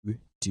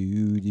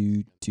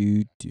Do.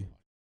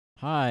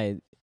 Hi,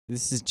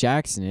 this is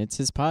Jackson. It's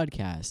his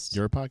podcast.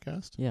 Your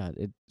podcast? Yeah,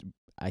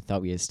 I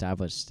thought we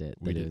established it.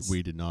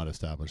 We did not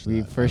establish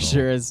We that. for at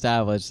sure all.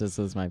 established this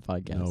was my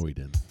podcast. No, we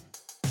didn't.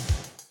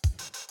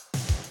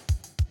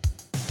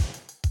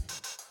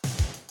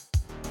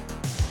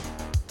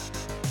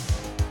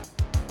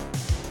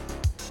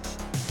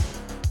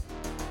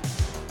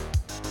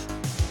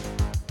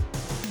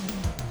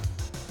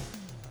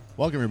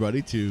 Welcome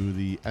everybody to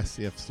the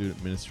SCF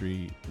Student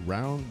Ministry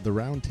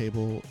round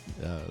table.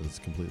 It's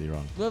completely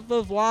wrong.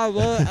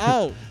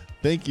 Out.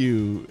 Thank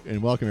you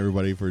and welcome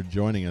everybody for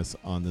joining us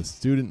on the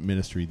student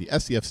ministry, the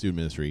SCF Student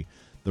Ministry,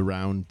 the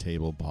Round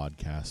Table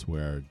podcast,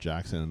 where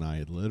Jackson and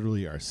I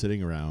literally are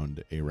sitting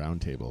around a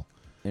round table.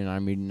 And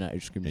I'm eating an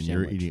ice cream And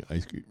sandwich. you're eating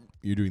ice cream.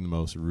 You're doing the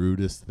most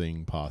rudest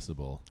thing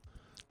possible.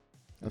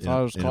 I thought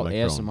it was in a called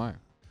microphone. ASMR.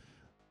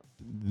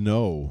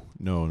 No.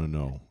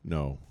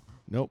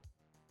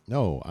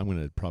 I'm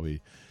going to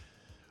probably...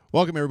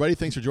 Welcome, everybody.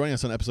 Thanks for joining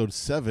us on episode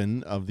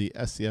 7 of the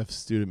SCF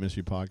Student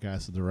Ministry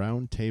Podcast, The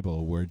Round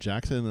Table, where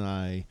Jackson and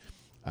I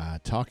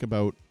talk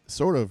about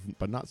sort of,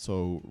 but not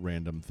so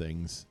random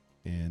things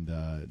and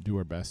do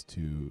our best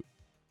to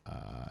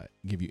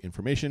give you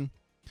information.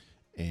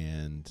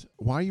 And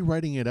why are you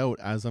writing it out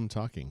as I'm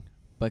talking?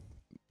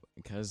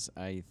 Because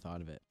I thought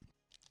of it.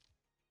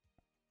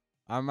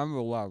 I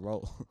remember what I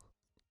wrote.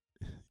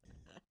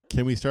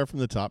 Can we start from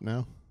the top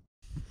now?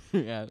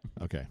 Yeah.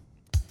 Okay.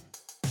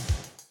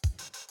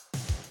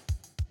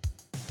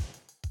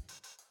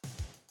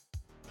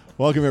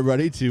 Welcome,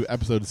 everybody, to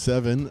episode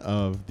 7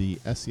 of the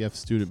SCF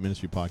Student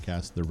Ministry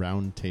Podcast, The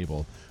Round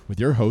Table, with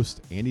your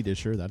host, Andy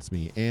Disher, that's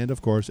me, and,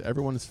 of course,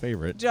 everyone's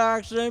favorite.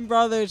 Jackson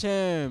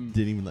Brotherton.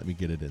 Didn't even let me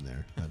get it in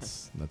there.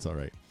 That's all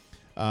right.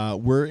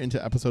 We're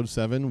into episode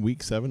 7,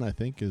 week 7, I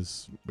think,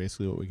 is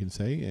basically what we can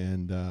say,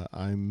 and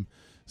I'm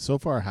so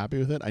far happy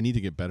with it. I need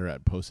to get better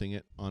at posting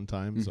it on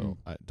time, so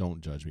don't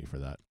judge me for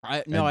that.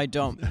 I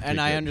don't. Okay, And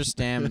I good.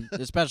 understand,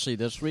 especially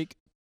this week.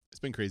 It's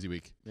been a crazy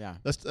week. Yeah.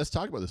 Let's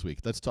talk about this week.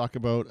 Let's talk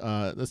about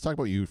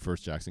you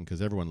first, Jackson, because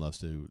everyone loves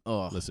to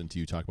Oh. listen to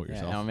you talk about Yeah,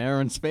 yourself. I'm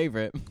everyone's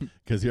favorite.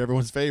 Because you're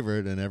everyone's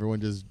favorite, and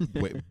everyone just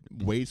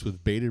waits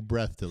with bated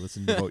breath to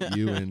listen about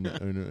you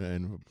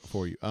and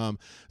for you.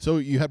 So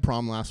you had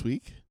prom last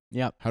week.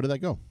 Yep. How did that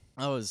go?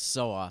 That was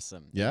so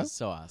awesome. Yeah? It was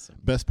so awesome.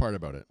 Best part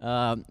about it.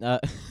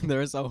 There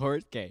was a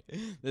horse. Okay,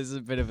 this is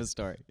a bit of a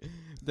story.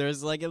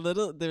 There's like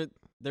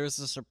there's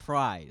a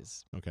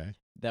surprise Okay.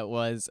 that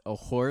was a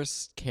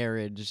horse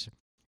carriage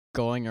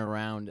going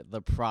around the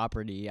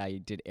property. I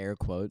did air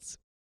quotes,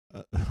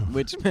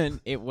 which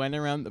meant it went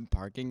around the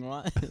parking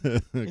lot.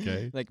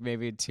 Okay. Like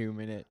maybe a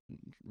 2-minute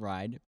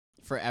ride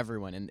for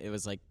everyone, and it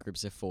was like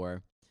groups of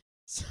 4.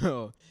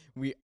 So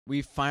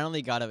we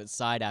finally got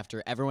outside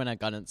after everyone had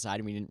gotten outside,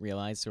 and we didn't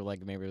realize. So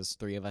like maybe it was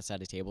 3 of us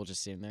at a table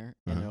just sitting there,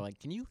 and they're like,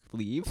 "Can you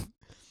leave?"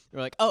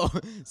 We're like, "Oh,"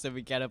 so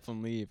we get up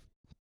and leave.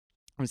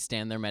 We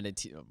stand there,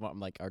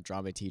 like our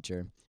drama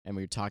teacher, and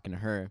we were talking to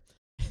her.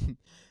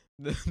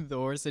 The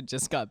horse had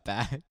just got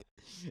back,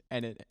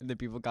 and the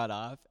people got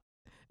off,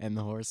 and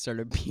the horse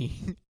started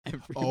peeing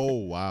everywhere. Oh,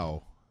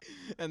 wow.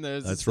 And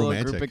there's That's this little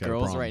group romantic of at a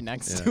girls prom. right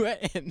next Yeah. to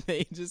it, and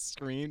they just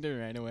screamed and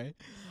ran away.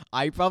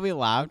 I probably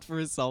laughed for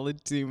a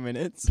solid 2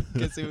 minutes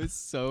because it was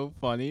so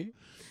funny.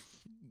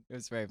 It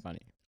was very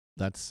funny.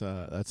 That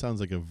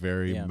sounds like a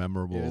very Yeah,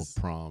 memorable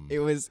prom. It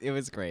was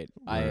great.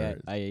 Where-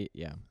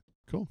 Yeah.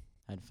 Cool.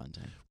 Had a fun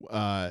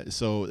time.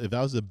 So if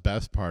that was the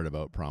best part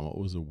about prom, what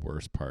was the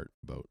worst part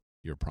about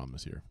your prom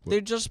this year?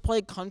 They just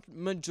play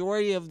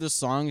majority of the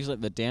songs,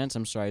 like the dance.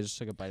 I'm sorry, I just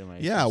took a bite of my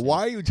ice Yeah, cream why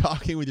are you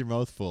talking with your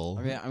mouth full?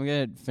 sandwich. Okay, I'm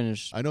gonna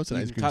finish. I know it's an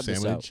You ice can cream cut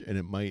this sandwich, and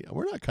it might.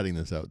 We're not cutting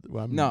this out.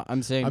 Well, No,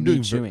 I'm saying I'm me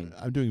doing chewing.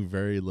 I'm doing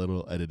very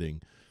little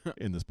editing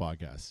in this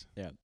podcast.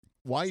 Yeah.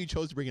 Why you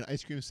chose to bring an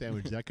ice cream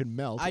sandwich that could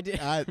melt? I did.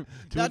 To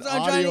That's an why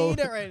I'm trying audio,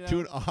 to eat it right now. to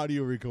an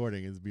audio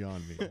recording is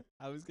beyond me.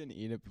 I was gonna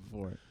eat it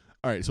before.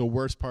 All right. So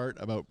worst part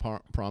about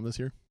prom this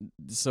year?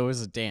 So it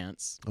was a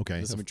dance. Okay.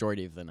 It was the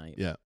majority of the night.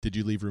 Yeah. Did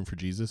you leave room for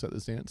Jesus at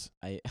this dance?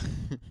 I.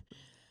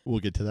 We'll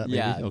get to that. Maybe?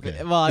 Yeah.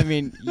 Okay. Well, I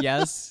mean,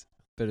 yes,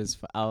 but it's.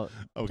 Okay.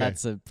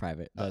 That's a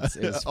private. It was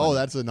oh, funny.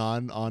 that's a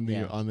on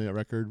Yeah. the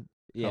record.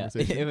 Yeah.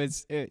 conversation? It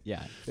was. It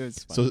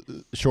was fun. So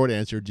short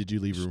answer: did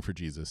you leave room for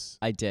Jesus?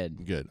 I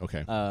did. Good.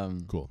 Okay.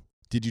 Cool.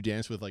 Did you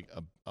dance with like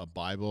a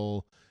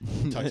Bible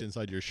tucked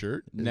inside your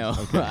shirt? No,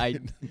 Okay.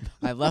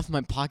 I left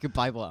my pocket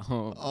Bible at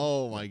home.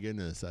 Oh my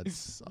goodness,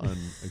 that's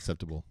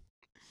unacceptable.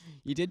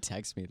 You did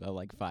text me though,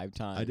 like 5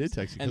 times. I did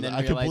text you And because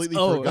then I realized, completely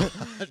oh,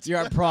 forgot. you're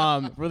at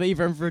prom. We're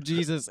leaving for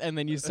Jesus, and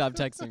then you stopped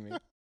texting me.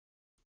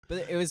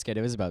 But it was good.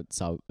 It was about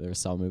there were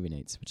Saul movie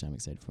nights, which I'm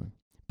excited for.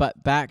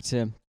 But back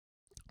to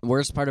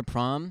worst part of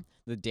prom.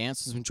 The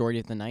dance was majority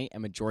of the night,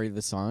 and majority of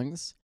the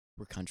songs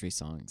were country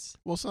songs.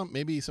 Well,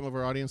 maybe some of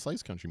our audience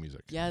likes country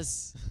music.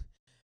 Yes,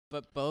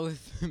 but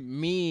both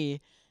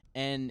me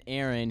and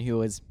Aaron, who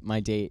was my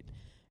date,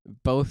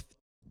 both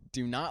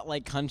do not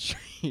like country.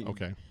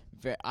 Okay.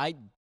 I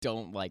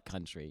don't like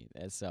country,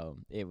 so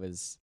it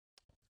was,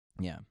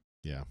 yeah.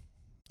 Yeah.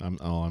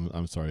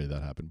 I'm sorry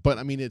that happened. But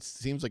I mean, it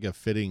seems like a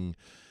fitting.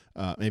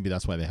 Maybe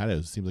that's why they had it.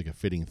 It seems like a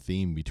fitting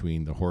theme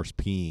between the horse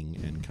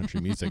peeing and country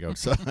music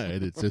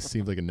outside. It just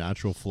seems like a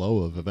natural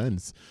flow of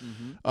events.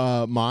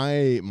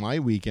 My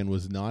weekend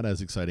was not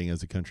as exciting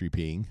as a country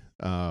peeing.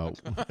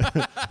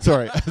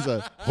 Sorry, as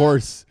a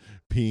horse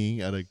peeing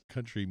at a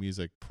country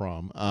music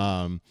prom.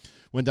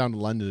 Went down to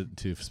London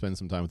to spend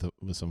some time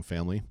with some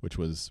family, which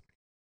was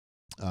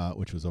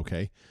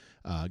okay.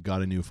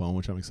 Got a new phone,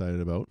 which I'm excited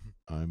about.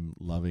 I'm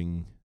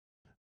loving.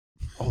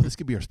 Oh, this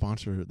could be our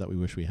sponsor that we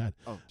wish we had.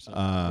 Oh,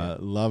 yeah.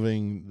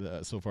 Loving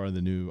so far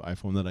the new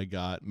iPhone that I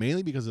got,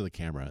 mainly because of the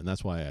camera, and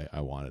that's why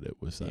I wanted it.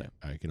 Was that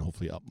I can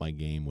hopefully up my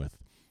game with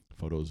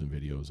photos and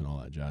videos and all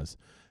that jazz.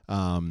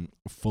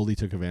 Fully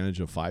took advantage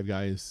of Five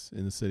Guys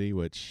in the city,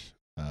 which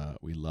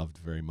we loved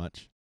very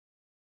much,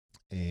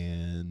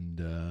 and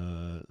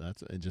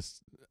that's it.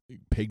 Just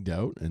pigged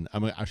out, and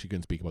I'm actually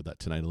going to speak about that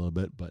tonight a little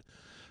bit, but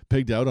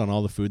pigged out on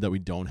all the food that we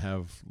don't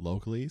have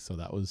locally. So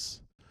that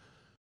was.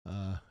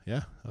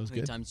 That was How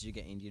many good. times did you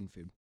get Indian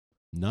food?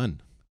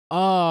 None.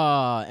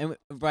 Oh, and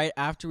right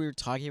after we were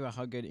talking about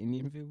how good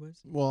Indian food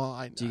was,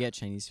 Well, do you get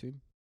Chinese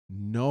food?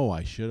 No,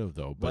 I should have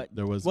though. But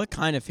there was. What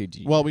kind of food do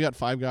you? Well, we got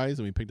Five Guys,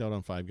 and we picked out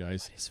on Five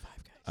Guys. What is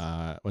Five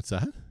Guys? What's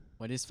that?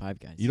 What is Five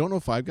Guys? You don't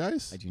know Five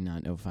Guys? I do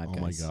not know Five Oh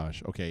Guys. my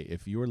gosh. Okay,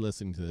 if you are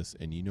listening to this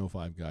and you know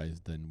Five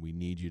Guys, then we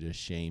need you to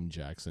shame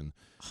Jackson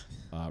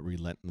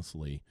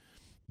relentlessly.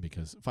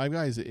 Because Five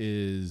Guys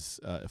is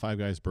Five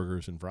Guys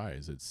burgers and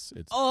fries. It's.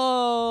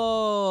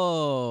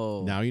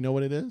 Oh. Now you know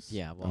what it is?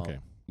 Yeah. Well, okay.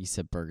 You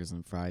said burgers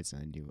and fries,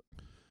 and I knew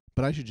it.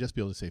 But I should just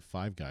be able to say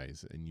Five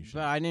Guys, and you should.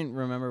 But I didn't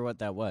remember what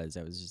that was.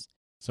 I was just.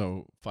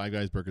 So Five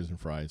Guys burgers and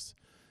fries.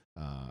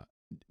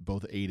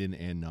 Both Aiden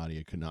and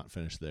Nadia could not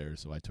finish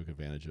theirs, so I took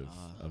advantage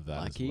of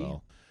that lucky. as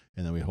well.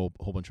 And then we whole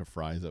bunch of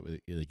fries that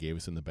they gave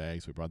us in the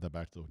bags. We brought that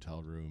back to the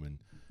hotel room, and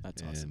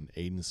That's awesome.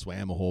 Aiden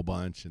swam a whole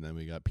bunch, and then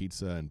we got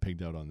pizza and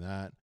pigged out on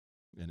that.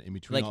 And in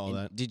between all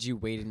that, did you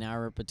wait an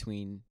hour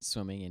between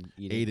swimming and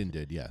eating? Aiden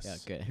did, yes. Yeah,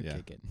 good. Yeah.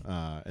 Okay, good.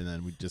 And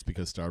then we just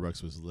because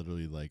Starbucks was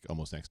literally like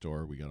almost next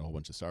door, we got a whole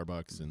bunch of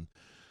Starbucks and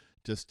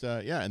just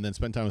and then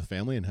spent time with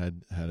family and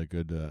had a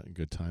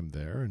good time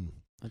there. And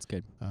that's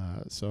good.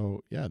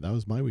 So yeah, that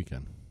was my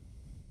weekend.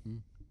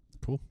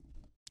 Cool,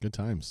 good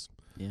times.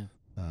 Yeah.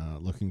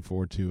 Looking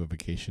forward to a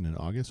vacation in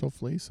August,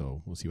 hopefully.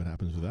 So we'll see what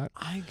happens with that.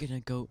 I'm gonna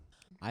go.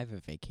 I have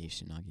a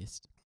vacation in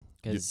August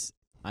because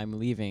I'm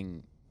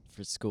leaving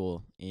for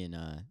school in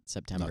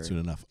September. Not soon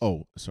enough.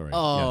 Oh, sorry.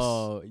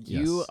 Oh, yes.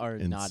 you Yes. are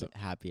not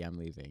happy I'm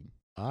leaving.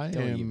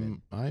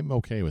 I'm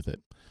okay with it.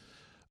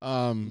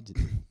 You're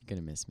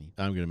gonna miss me.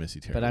 I'm gonna miss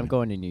you terribly. But I'm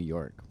going to New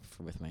York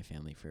with my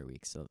family for a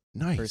week. So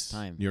nice. first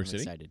time. New York I'm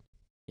City. Excited.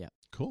 Yeah.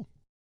 Cool.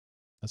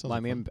 That sounds Well, I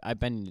like mean, fun. I've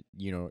been in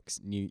New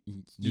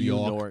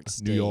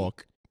New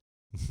York.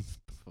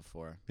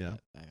 before. Yeah.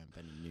 I haven't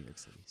been in New York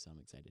City, so I'm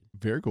excited.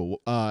 Very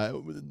cool.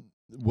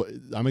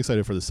 I'm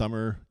excited for the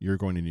summer. You're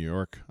going to New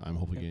York. I'm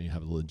hoping you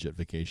have a legit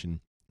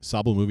vacation.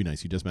 Sable Movie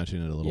Nights. You just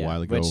mentioned it a little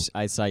while ago. Which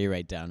I saw you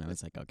write down. I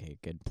was like, okay,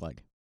 good plug.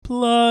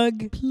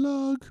 Plug.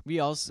 We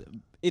also.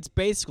 It's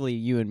basically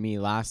you and me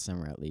last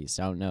summer, at least.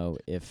 I don't know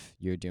if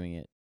you're doing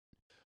it.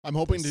 I'm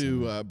hoping this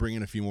to summer. bring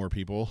in a few more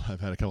people.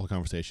 I've had a couple of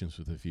conversations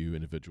with a few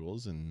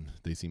individuals, and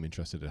they seem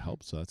interested to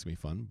help. So that's gonna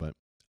be fun. But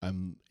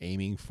I'm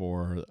aiming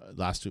for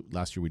last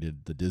year we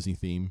did the Disney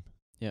theme.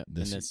 Yeah.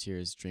 This and this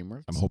year's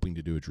DreamWorks. I'm hoping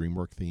to do a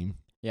DreamWorks theme.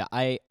 Yeah,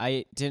 I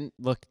didn't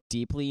look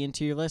deeply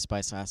into your list, but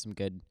I saw some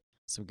good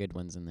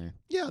ones in there.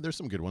 Yeah, there's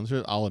some good ones.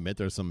 I'll admit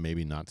there's some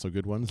maybe not so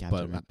good ones,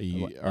 Captain but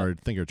Mar- I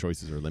think our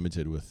choices are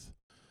limited with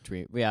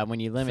Yeah, when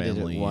you limited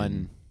family it one.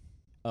 and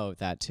Oh,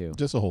 that too.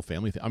 just a whole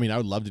family thing. I mean, I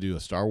would love to do a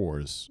Star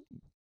Wars,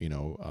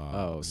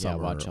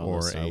 summer watch all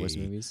or the Star Wars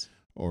movies.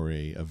 or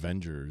a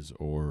Avengers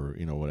or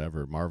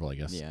whatever Marvel, I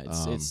guess. Yeah,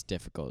 it's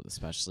difficult,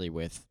 especially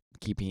with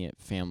keeping it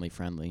family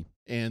friendly.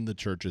 And the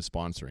church is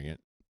sponsoring it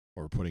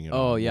or putting it.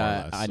 Oh on yeah, more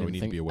or less, I so we didn't need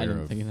think. to be I aware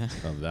didn't think of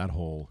that. of that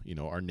whole,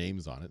 our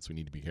names on it, so we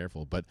need to be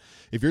careful. But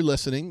if you're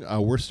listening,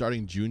 we're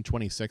starting June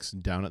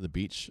 26th down at the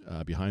beach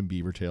behind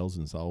Beaver Tails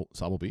in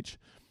Sable Beach,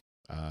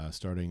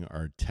 starting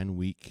our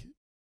 10-week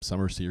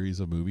summer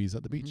series of movies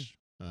at the beach.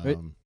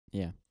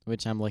 Yeah,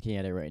 which I'm looking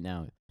at it right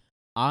now.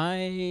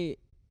 I've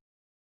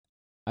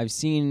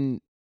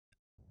seen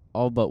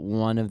all but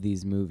one of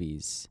these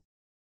movies.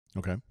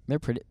 Okay. They're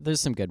pretty.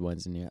 There's some good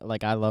ones in here.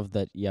 Like I love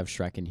that you have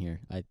Shrek in here.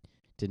 I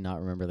did not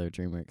remember their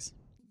DreamWorks.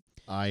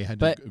 I had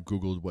to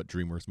Google what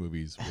DreamWorks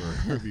movies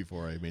were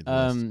before I made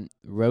the list.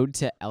 Road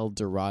to El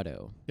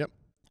Dorado. Yep.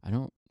 I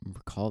don't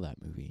recall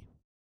that movie.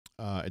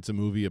 It's a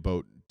movie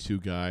about two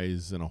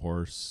guys and a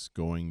horse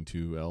going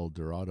to El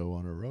Dorado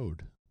on a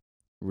road.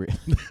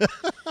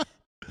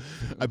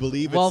 I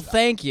believe. Well,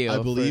 thank you.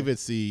 I believe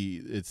it's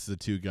the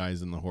two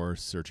guys and the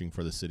horse searching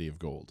for the city of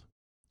gold.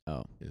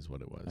 Oh, is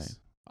what it was. Right.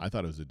 I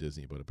thought it was a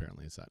Disney, but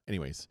apparently it's not.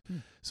 Anyways,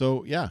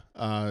 so yeah,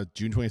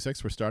 June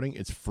 26th we're starting.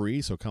 It's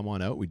free, so come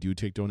on out. We do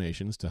take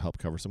donations to help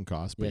cover some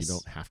costs, but Yes. you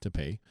don't have to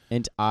pay.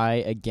 And I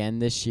again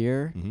this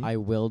year Mhm. I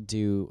will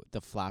do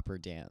the flapper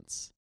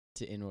dance.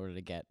 in order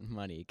to get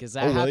money, because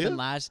that Oh, will happened ya?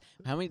 last.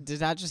 How many did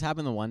that just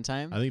happen the one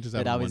time? I think it just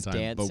That happened I one was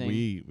time, but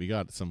dancing. we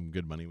got some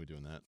good money with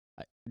doing that.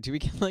 Do we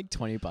get like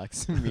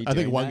 $20? Me I think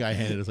doing one that? guy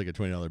handed us like a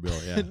 $20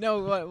 bill. Yeah.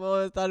 No,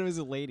 well, I thought it was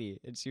a lady,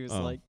 and she was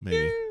Oh, like, maybe.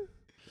 "Ew."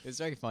 It was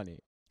very funny.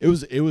 It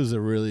was a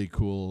really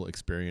cool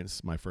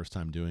experience. My first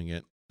time doing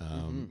it.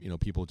 Mhm. You know,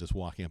 people just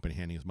walking up and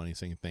handing us money,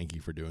 saying thank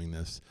you for doing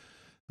this.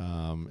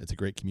 It's a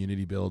great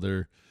community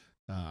builder.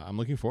 I'm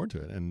looking forward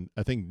to it, and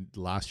I think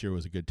last year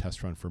was a good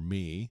test run for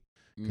me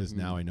because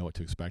now I know what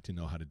to expect and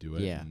know how to do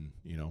it. Yeah. And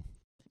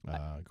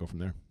go from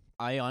there.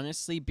 I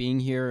honestly, being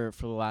here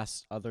for the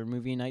last other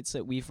movie nights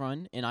that we've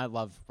run, and I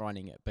love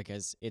running it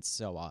because it's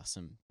so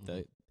awesome.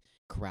 The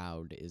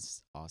crowd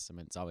is awesome.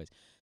 It's always,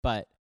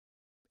 but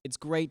it's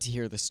great to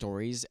hear the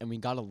stories, and we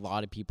got a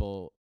lot of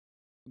people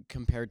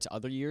compared to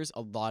other years.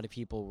 A lot of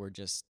people were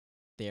just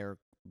there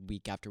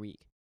week after week,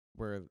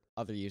 where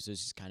other years it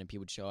was just kind of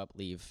people would show up,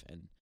 leave,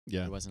 and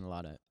Yeah, there wasn't a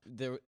lot of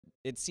there.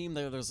 It seemed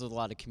there was a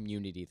lot of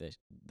community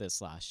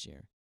this last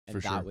year, and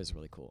For that sure. was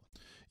really cool.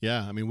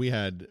 yeah. I mean, we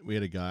had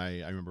a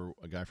guy. I remember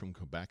a guy from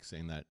Quebec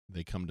saying that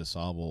they come to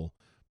Sauble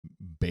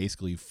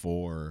basically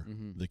for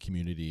Mhm. the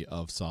community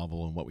of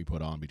Sauble and what we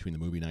put on between the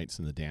movie nights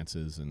and the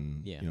dances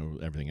and Yeah.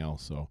 everything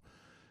else. So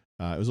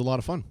it was a lot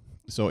of fun.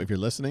 So if you're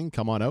listening,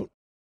 come on out.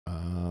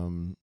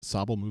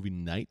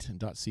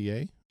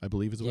 SaubleMovieNight.ca, I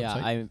believe is the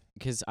website.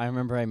 Because I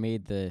remember I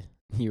made the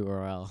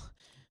URL,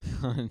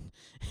 and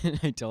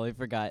I totally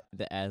forgot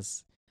the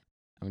S.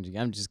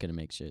 I'm just gonna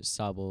make sure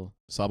SaubleMovieNight.ca.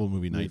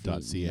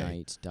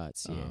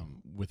 SaubleMovieNight.ca.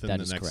 Within That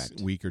the is next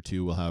correct. week or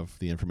two, we'll have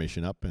the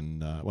information up,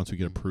 and once we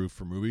get Mhm. approved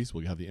for movies,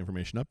 we'll have the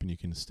information up, and you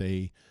can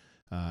stay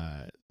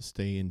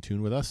in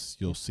tune with us.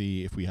 You'll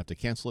see if we have to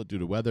cancel it due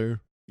to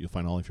weather. You'll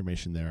find all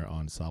information there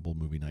on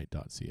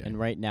SaubleMovieNight.ca. And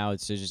right now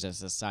it's just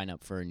a sign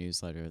up for a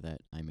newsletter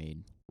that I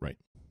made. Right.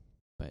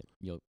 But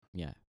we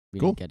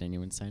Cool. didn't get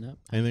anyone sign up.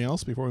 Anything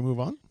else before we move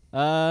on?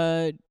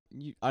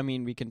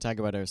 We can talk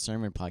about our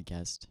sermon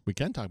podcast. We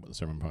can talk about the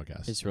sermon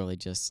podcast. It's really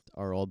just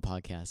our old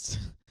podcast.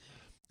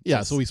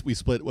 Yeah, so we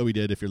split what we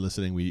did. If you're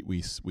listening,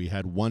 we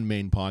had one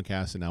main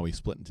podcast, and now we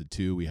split into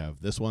two. We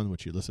have this one,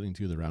 which you're listening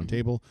to, the Round Mhm.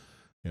 Table.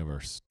 We have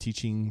our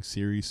teaching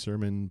series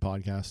sermon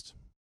podcast.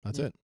 That's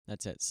Yeah. it.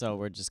 That's it. So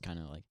we're just kind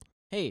of like,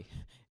 hey,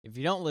 if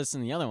you don't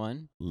listen to the other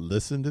one,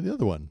 Listen to the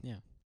other one. Yeah.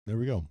 There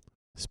we go.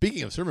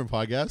 Speaking of sermon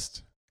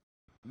podcast,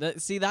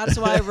 that's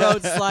why I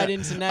wrote slide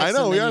into next. I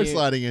know and we then are you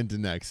sliding into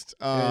next.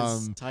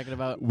 was talking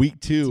about. Week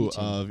 2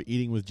 teaching. of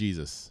Eating with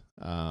Jesus.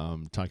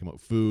 Talking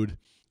about food,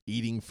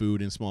 eating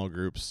food in small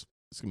groups.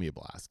 It's gonna be a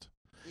blast.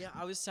 Yeah,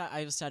 I was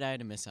sad I had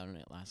to miss out on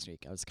it last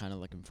week. I was kind of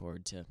looking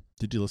forward to.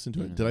 Did you listen to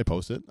Yeah. it? Did I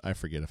post it? I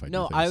forget if I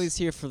No, did. I things. was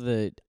here for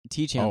the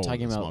teaching. Oh, I'm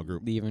talking the small about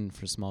group. leaving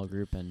for small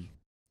group and.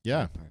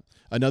 Yeah. that part.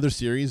 Another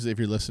series, if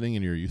you're listening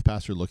and you're a youth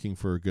pastor looking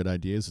for good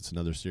ideas, it's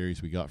another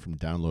series we got from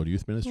Download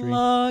Youth Ministry.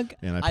 Plug.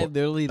 And I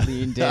literally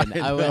leaned in.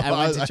 I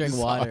went to drink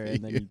water,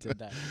 and then you did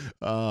that.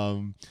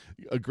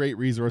 A great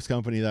resource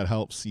company that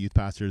helps youth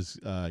pastors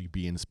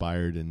be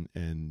inspired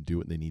and do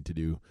what they need to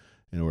do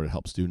in order to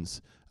help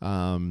students.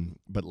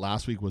 But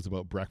last week was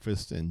about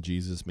breakfast and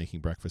Jesus making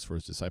breakfast for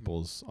his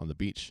disciples on the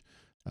beach.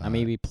 I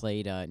maybe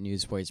played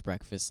Newsboys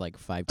Breakfast like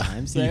 5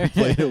 times you there.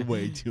 played it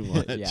way too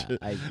much. Yeah,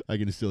 I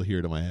can still hear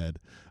it in my head.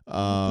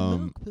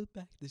 Put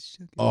back the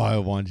sugar. I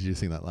wanted you to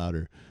sing that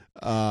louder.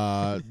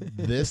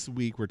 This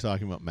week we're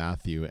talking about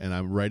Matthew, and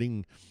I'm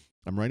writing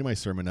my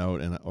sermon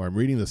out, or I'm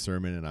reading the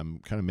sermon, and I'm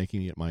kind of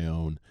making it my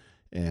own.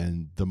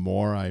 And the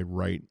more I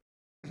write,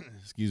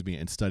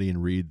 and study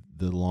and read,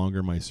 the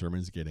longer my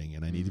sermon's getting,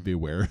 and I need to be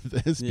aware of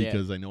this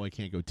because I know I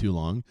can't go too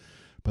long.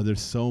 But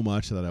there's so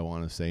much that I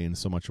want to say and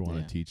so much I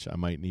want to teach. I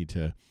might need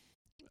to.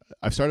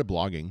 I've started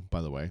blogging, by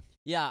the way.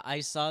 Yeah,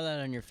 I saw that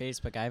on your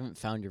Facebook. I haven't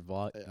found your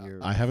vlog.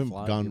 I haven't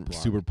your gone blog.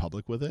 super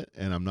public with it,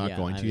 and I'm not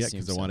going to yet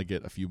because I want to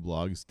get a few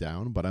blogs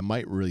down. But I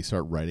might really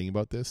start writing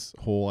about this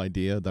whole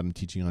idea that I'm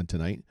teaching on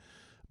tonight.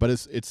 But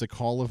it's a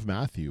call of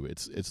Matthew.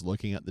 It's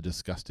looking at the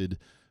disgusting,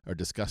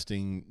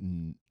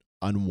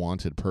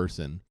 unwanted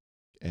person,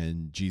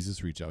 and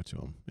Jesus reached out to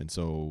him, and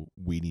so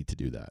we need to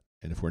do that.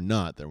 And if we're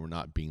not, then we're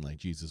not being like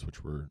Jesus,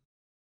 which we're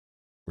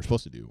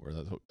supposed to do, or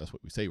that's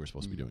what we say we're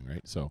supposed to be doing,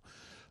 right? So,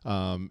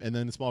 and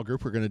then the small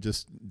group, we're going to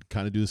just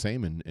kind of do the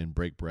same and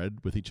break bread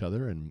with each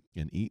other and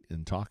eat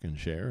and talk and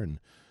share and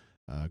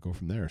go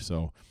from there.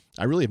 So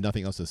I really have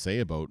nothing else to say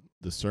about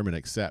the sermon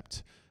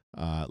except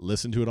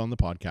listen to it on the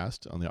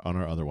podcast on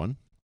our other one.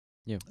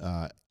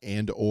 Yeah.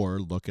 And or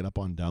look it up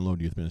on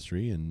Download Youth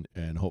Ministry,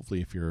 and hopefully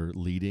if you're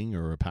leading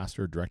or a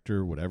pastor,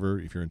 director, whatever,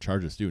 if you're in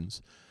charge of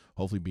students,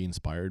 hopefully be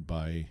inspired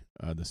by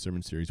the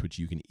sermon series, which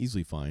you can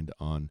easily find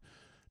on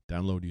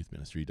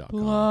downloadyouthministry.com.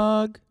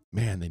 Blog.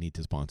 Man, they need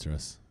to sponsor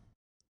us.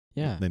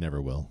 Yeah. They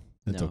never will.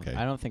 It's No, okay.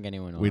 I don't think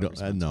anyone will. We ever don't.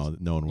 sponsor us.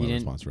 No one will You ever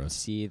didn't sponsor us.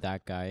 see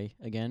that guy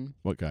again?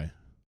 What guy?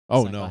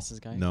 Oh no, Sunglasses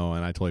guy? no,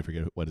 and I totally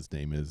forget what his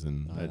name is,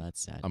 and Oh,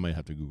 that's sad. I might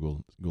have to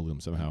Google him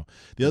somehow.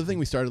 The other thing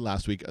we started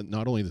last week,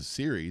 not only the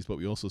series, but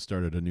we also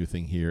started a new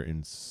thing here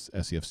in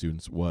SEF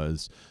students,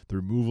 was the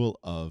removal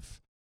of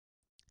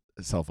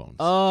cell phones.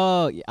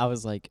 Oh, yeah, I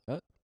was like,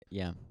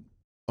 Yeah.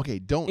 Okay,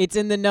 don't It's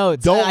in the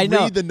notes. I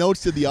know. read the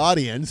notes to the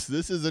audience.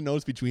 This is the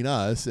notes between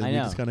us, and I we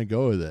know. just kind of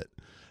go with it.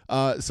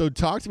 So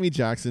talk to me,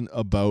 Jackson,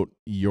 about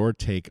your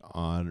take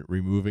on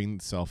removing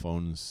cell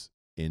phones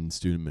in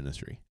student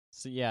ministry.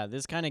 So yeah,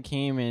 this kind of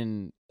came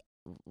in.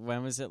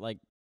 When was it? Like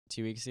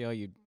 2 weeks ago,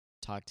 you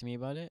talked to me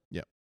about it.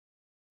 Yep.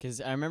 Because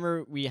I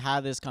remember we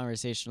had this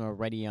conversation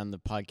already on the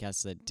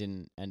podcast that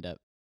didn't end up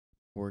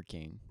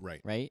working.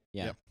 Right. Right?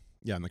 Yeah. Yep.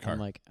 Yeah, in the car.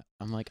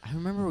 I'm like, I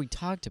remember we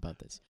talked about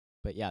this.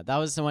 But yeah, that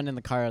was the one in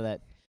the car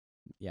that,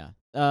 yeah.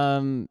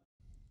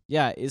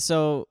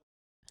 So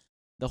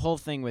the whole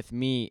thing with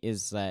me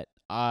is that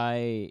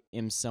I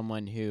am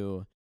someone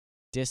who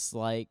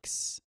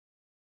dislikes.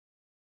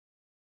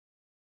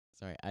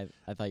 Sorry, I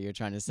thought you were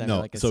trying to send me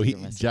like a so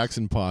secret message.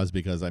 Jackson paused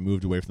because I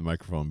moved away from the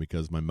microphone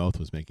because my mouth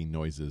was making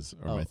noises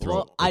or my throat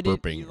well, or I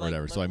didn't- burping you, or like,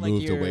 whatever. So I look like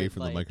moved you're, away from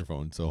the like,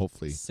 microphone. So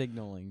hopefully,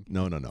 signaling.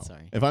 no.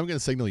 Sorry. If I'm going to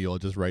signal you, I'll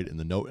just write in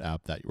the note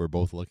app that we're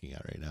both looking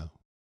at right now.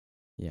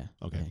 Yeah.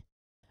 Okay.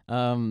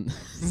 Well,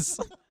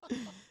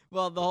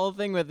 the whole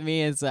thing with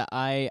me is that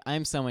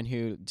I'm someone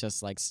who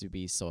just likes to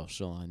be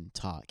social and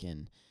talk,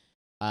 and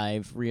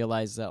I've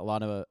realized that a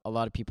lot of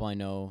people I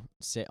know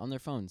sit on their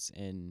phones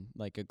in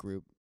like a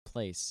group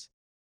place.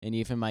 And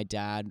even my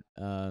dad,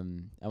 I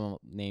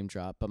won't name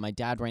drop, but my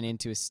dad ran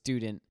into a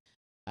student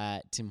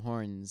at Tim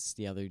Hortons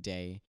the other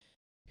day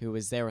who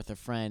was there with a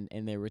friend,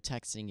 and they were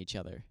texting each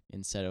other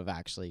instead of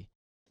actually,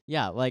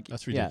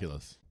 That's yeah.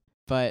 ridiculous.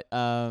 But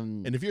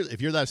And if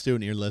you're that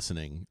student, and you're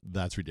listening.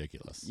 That's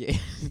ridiculous. yeah.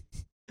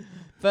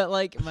 But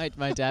like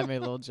my dad made a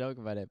little joke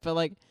about it. But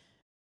like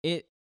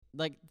it,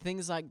 like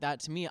things like that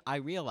to me, I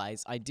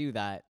realize I do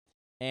that,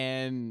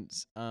 and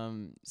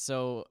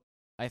so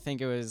I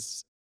think it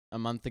was a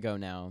month ago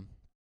now,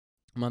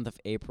 month of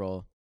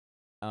April.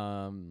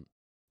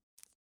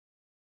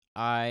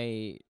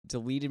 I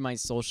deleted my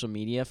social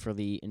media for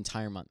the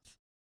entire month.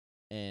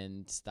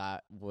 And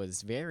that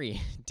was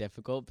very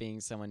difficult,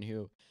 being someone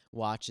who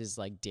watches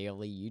like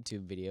daily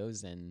YouTube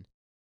videos and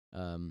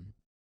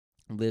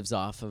lives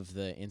off of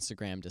the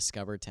Instagram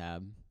Discover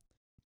tab.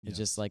 It's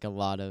just like a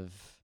lot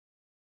of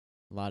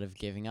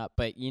giving up.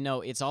 But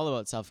it's all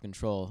about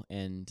self-control.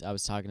 And I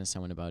was talking to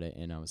someone about it,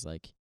 and I was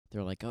like,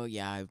 they're like, "Oh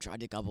yeah, I've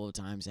tried it a couple of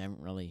times. I haven't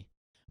really."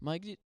 I'm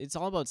like, it's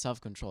all about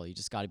self-control. You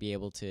just got to be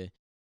able to.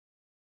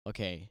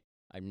 Okay,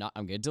 I'm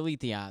gonna delete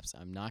the apps.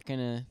 I'm not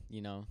gonna,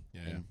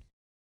 Yeah.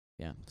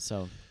 Yeah.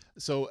 So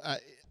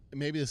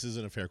Maybe this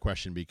isn't a fair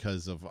question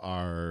because of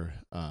our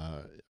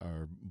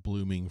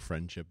blooming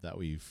friendship that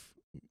we've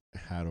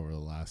had over the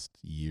last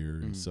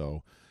year or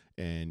so.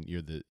 And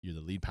you're the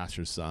lead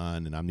pastor's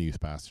son, and I'm the youth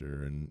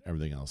pastor, and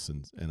everything else.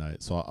 And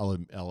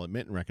I'll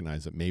admit and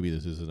recognize that maybe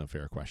this isn't a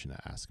fair question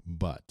to ask.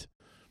 But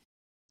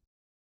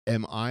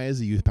am I, as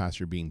a youth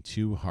pastor, being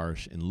too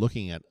harsh in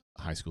looking at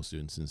high school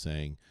students and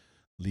saying,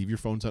 leave your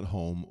phones at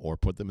home or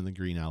put them in the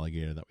green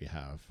alligator that we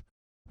have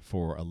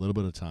for a little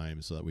bit of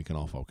time so that we can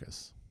all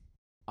focus?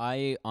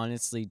 I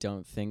honestly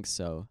don't think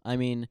so. I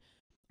mean,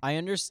 I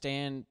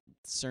understand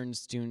certain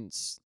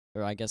students,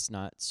 or I guess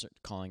not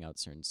calling out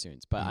certain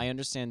students, but I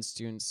understand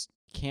students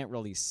can't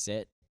really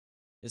sit,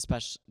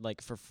 especially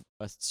like for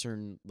a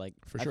certain like.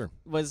 For sure.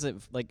 Was it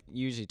like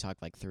usually talk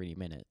like 30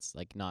 minutes,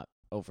 like not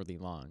overly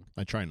long.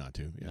 I try not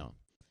to. Yeah. No,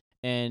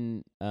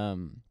 and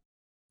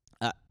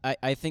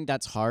I think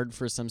that's hard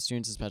for some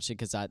students, especially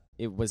because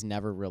it was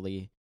never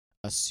really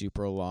a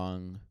super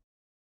long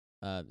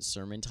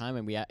sermon time,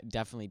 and we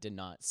definitely did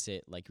not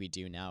sit like we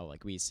do now.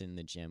 Like we sit in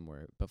the gym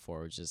where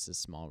before it was just a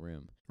small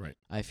room. Right.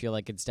 I feel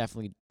like it's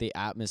definitely the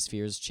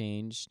atmosphere's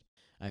changed.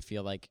 I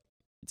feel like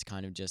it's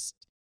kind of just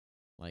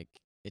like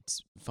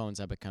phones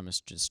have become a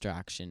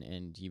distraction,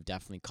 and you've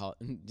definitely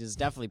there's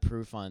definitely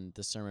proof on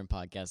the sermon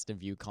podcast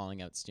of you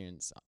calling out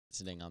students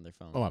sitting on their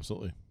phone. Oh,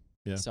 absolutely.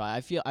 Yeah. So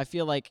I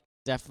feel like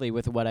definitely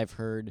with what I've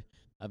heard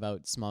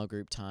about small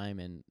group time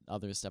and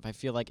other stuff, I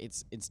feel like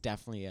it's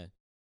definitely a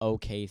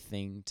okay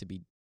thing to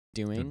be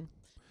doing,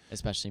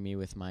 especially me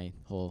with my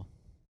whole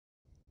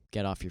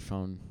get off your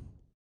phone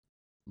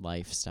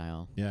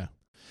lifestyle. Yeah.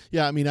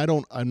 Yeah, I mean,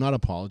 I'm not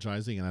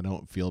apologizing, and I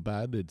don't feel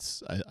bad.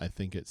 I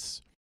think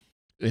it's,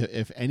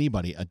 if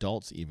anybody,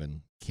 adults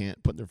even,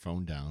 can't put their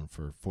phone down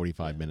for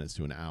 45 minutes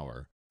to an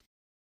hour,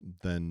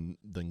 then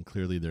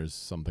clearly there's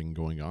something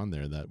going on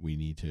there that we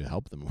need to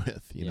help them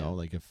with, you know,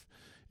 like if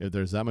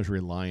there's that much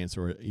reliance,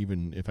 or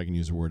even if I can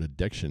use the word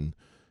addiction,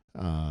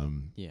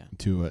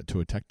 to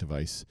a tech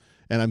device.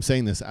 And I'm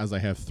saying this as I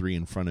have 3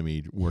 in front of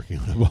me working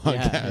on a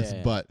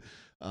podcast, but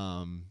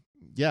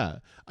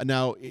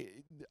now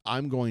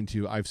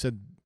I've said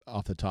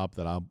off the top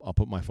that I'll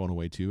put my phone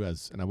away too,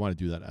 and I want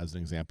to do that as an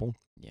example.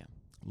 Yeah.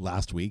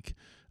 Last week,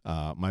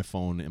 my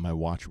phone and my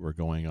watch were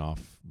going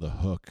off the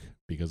hook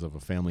because of a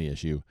family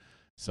issue.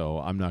 So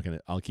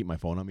I'll keep my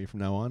phone on me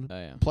from now on. Oh,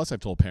 yeah. Plus, I've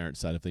told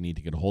parents that if they need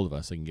to get a hold of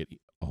us, they can get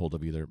a hold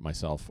of either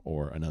myself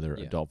or another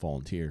adult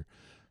volunteer.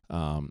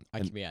 I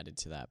can be added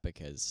to that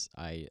because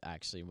I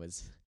actually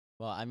was.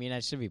 Well, I mean, I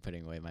should be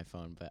putting away my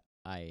phone, but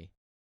I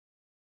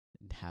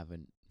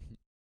haven't.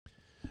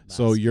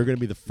 So last you're going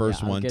to week. be the first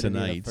Yeah, I'm one gonna be the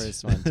tonight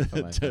first one to put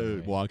my phone to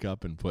away. walk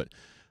up and put.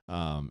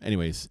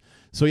 Anyways,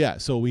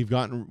 so we've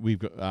gotten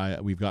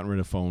rid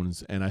of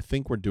phones, and I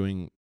think we're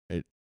doing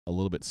it a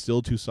little bit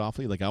still too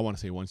softly. Like I want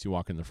to say, once you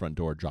walk in the front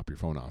door, drop your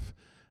phone off.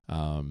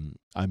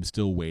 I'm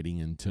still waiting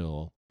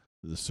until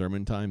the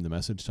sermon time, the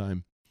message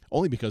time,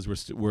 only because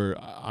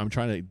I'm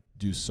trying to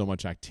do so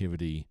much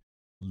activity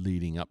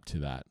leading up to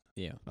that,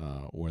 Yeah.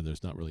 where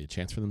there's not really a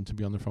chance for them to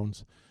be on their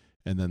phones,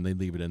 and then they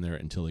leave it in there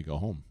until they go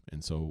home.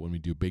 And so when we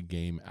do big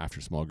game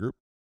after small group,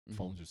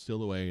 phones are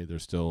still away. They're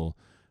still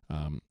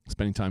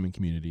spending time in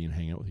community and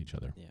hanging out with each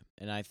other. Yeah,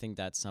 and I think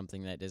that's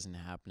something that isn't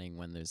happening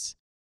when there's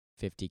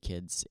 50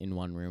 kids in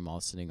one room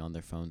all sitting on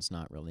their phones,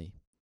 not really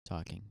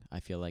talking. I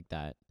feel like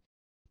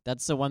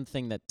that's the one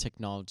thing that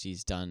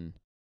technology's done.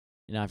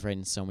 And I've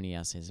written so many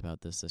essays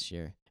about this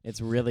year.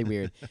 It's really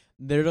weird.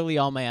 Literally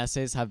all my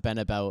essays have been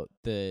about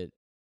the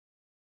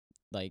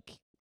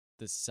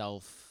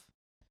self.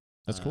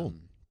 That's cool.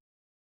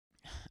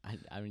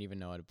 I don't even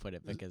know how to put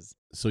it because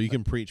So you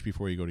can preach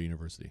before you go to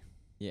university.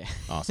 yeah.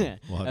 Awesome.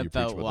 We'll have you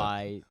preach about about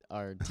why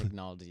our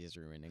technology is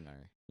ruining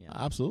our. Yeah.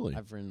 Absolutely.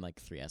 I've written like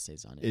 3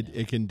 essays on it.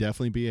 It can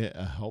definitely be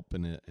a help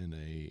and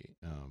an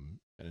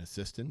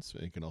assistance.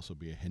 It can also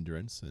be a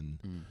hindrance and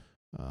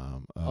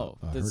a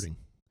hurting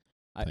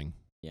thing.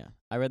 Yeah.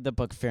 I read the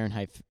book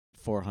Fahrenheit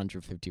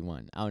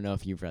 451. I don't know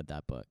if you've read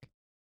that book.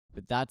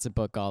 But that's a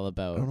book all I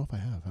about don't know if I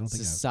have. I don't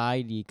think I have.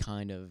 society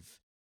kind of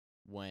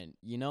went,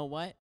 you know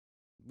what?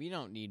 We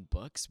don't need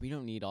books. We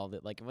don't need all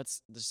that. Like,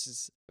 let's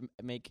just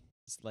make,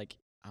 like,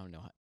 I don't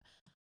know.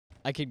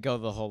 I could go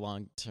the whole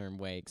long-term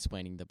way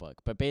explaining the book.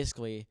 But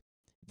basically,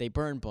 they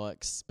burn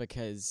books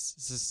because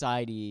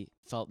society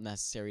felt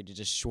necessary to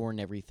just shorten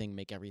everything,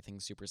 make everything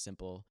super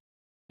simple,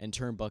 and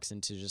turn books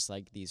into just,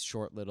 like, these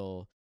short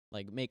little,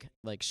 like, make,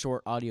 like,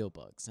 short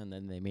audiobooks. And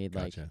then they made,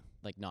 Gotcha.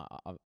 like not,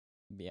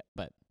 yeah,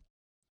 but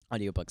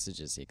audiobooks is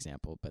just the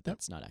example, but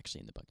that's not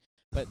actually in the book.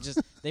 But just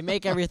they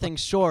make everything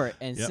short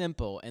and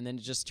simple, and then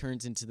it just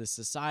turns into the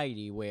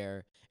society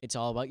where it's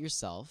all about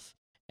yourself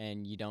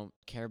and you don't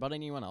care about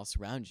anyone else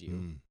around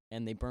you.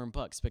 And they burn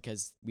books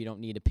because we don't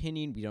need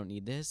opinion, we don't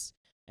need this.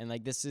 And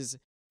like this is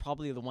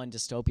probably the one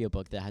dystopia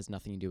book that has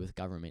nothing to do with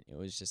government. It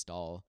was just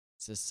all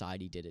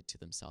society did it to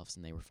themselves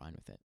and they were fine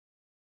with it.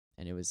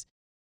 And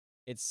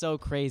it's so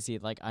crazy.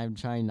 Like I'm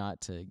trying not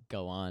to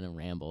go on and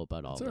ramble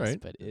about all That's this, right.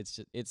 but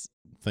it's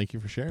Thank you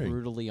for sharing.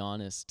 brutally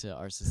honest to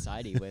our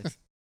society with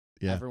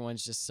Yeah.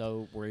 everyone's just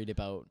so worried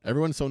about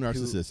Everyone's so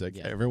narcissistic.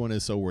 yeah. Everyone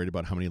is so worried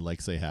about how many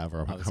likes they have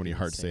or I was how many gonna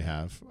hearts they say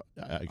have.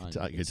 I on could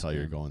tell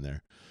you're Instagram. going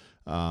there.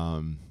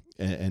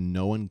 And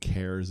no one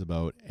cares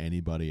about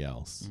anybody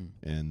else.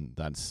 And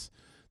that's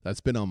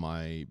been on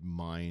my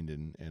mind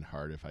and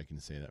heart, if I can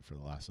say that, for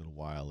the last little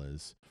while,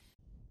 is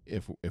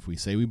if we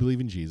say we believe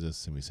in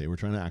Jesus and we say we're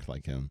trying to act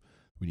like him,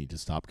 we need to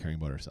stop caring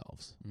about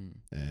ourselves.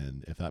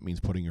 And if that means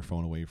putting your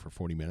phone away for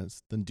 40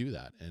 minutes, then do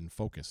that and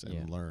focus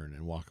and learn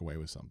and walk away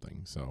with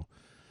something. So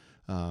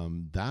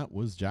that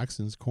was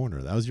Jackson's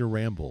Corner. That was your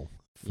ramble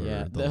for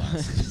the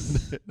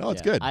last. No,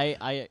 it's good.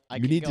 I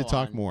you could need to go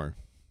talk on. more.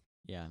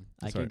 Yeah,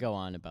 That's I could right. go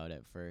on about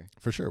it for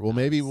For sure. Well, hours.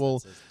 maybe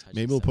That's a touchy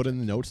maybe we'll put in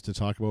the subject. notes to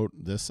talk about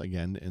this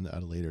again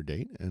at a later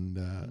date, and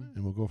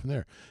we'll go from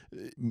there.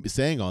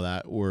 Saying all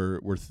that, we're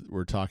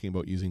talking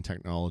about using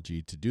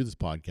technology to do this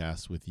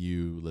podcast with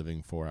you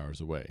living 4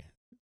 hours away.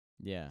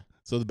 Yeah,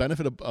 So the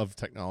benefit of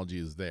technology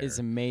is there. it's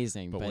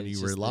amazing. But But when it's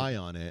you just rely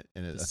on it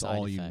and that's side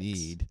all you effects.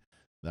 need,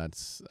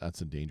 that's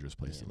a dangerous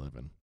place to Yeah. live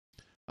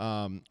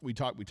in. We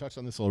touched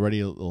on this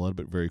already a little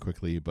bit very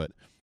quickly, but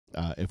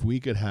if you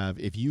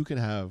could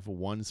have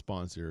one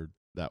sponsor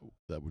that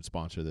would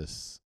sponsor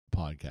this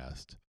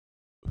podcast,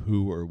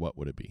 who or what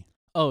would it be?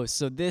 Oh,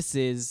 so this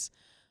is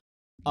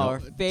No, our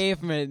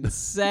favorite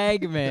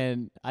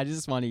segment. I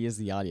just want to use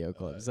the audio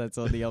clips. That's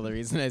the only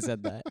reason I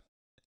said that.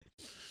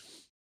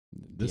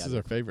 This is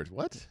our favorite.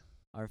 What?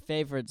 Our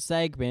favorite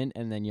segment,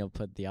 and then you'll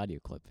put the audio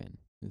clip in.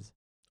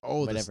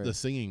 Oh, Whatever. the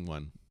singing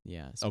one.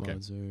 Yeah. Okay.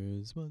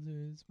 Sponsor.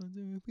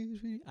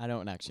 I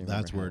don't actually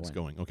remember That's where how it's it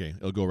went. going. Okay,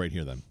 it'll go right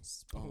here then.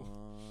 Sponsor.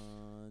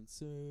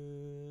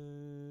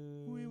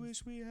 We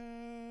wish we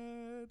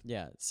had.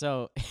 Yeah.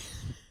 So.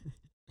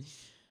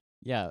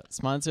 Yeah.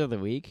 Sponsor of the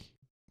week.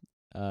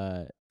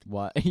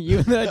 What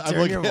you turn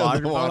looking your at the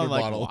water bottle? water I'm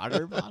like bottle.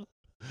 water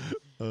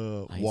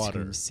bottle. Ice Water.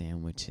 cream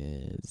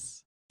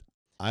sandwiches.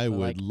 I But,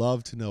 would like-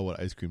 love to know what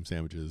ice cream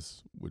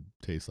sandwiches would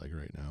taste like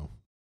right now,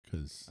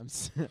 because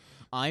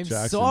I'm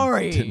Jackson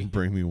sorry. didn't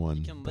bring me one.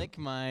 You can but lick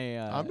my.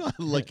 I'm not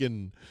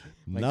licking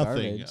my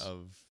nothing garbage.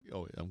 of.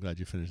 Oh, I'm glad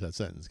you finished that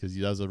sentence, because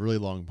that was a really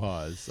long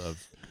pause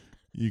of.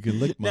 You can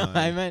lick my. No,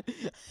 I meant.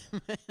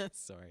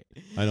 Sorry.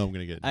 I know I'm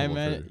gonna get in I trouble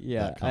meant- for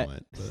yeah, that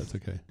comment, but that's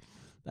okay.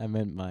 I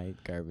meant my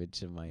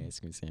garbage and my ice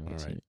cream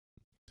sandwich. right.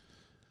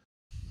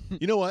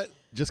 You know what?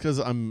 Just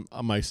because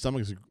my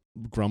stomach's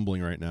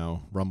rumbling,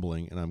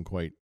 and I'm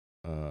quite.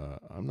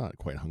 I'm not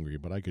quite hungry,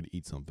 but I could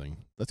eat something.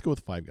 Let's go with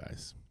Five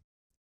Guys.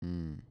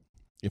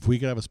 If we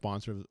could have a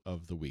sponsor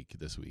of the week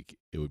this week,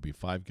 it would be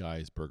Five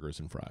Guys Burgers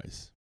and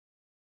Fries.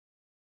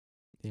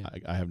 Yeah.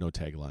 I have no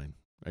tagline.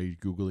 Are you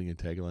Googling a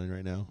tagline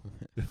right now?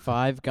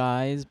 5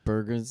 Guys,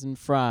 burgers and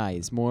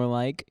fries. More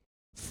like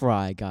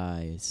Fry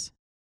Guys.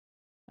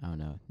 I don't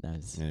know.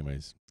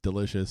 Anyways,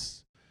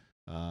 delicious.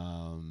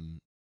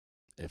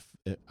 If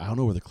I don't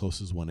know where the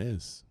closest one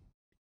is.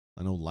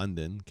 I know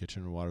London,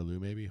 Kitchener, Waterloo,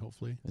 maybe.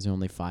 Hopefully, There's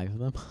only 5 of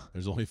them.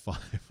 there's only 5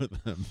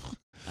 of them.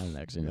 I don't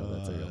actually know if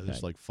that's a real There's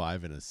fact. like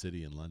 5 in a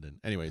city in London.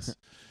 Anyways,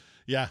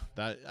 yeah.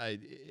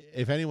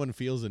 If anyone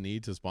feels a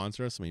need to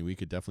sponsor us, I mean, we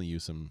could definitely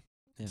use some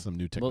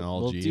new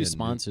technology. We'll do and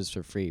sponsors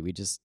for free. We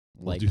just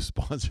We'll do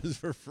sponsors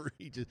for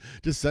free.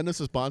 Just send us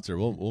a sponsor.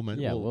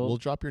 We'll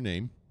drop your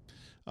name.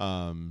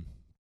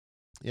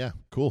 Yeah,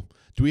 cool.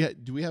 Do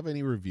we have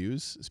any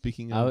reviews?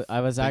 Speaking of, I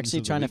was things actually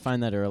of the trying to week?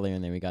 find that earlier,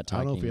 and then we got I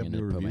talking. don't know if we have and new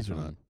it put my reviews or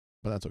phone not. on.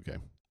 But that's okay.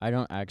 I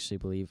don't actually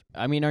believe.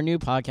 I mean, our new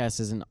podcast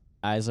isn't,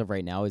 as of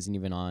right now, isn't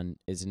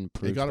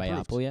approved got by approved.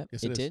 Apple yet.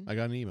 Yes, it is. did. I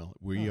got an email.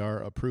 We are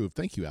approved.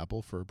 Thank you,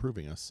 Apple, for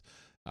approving us.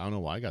 I don't know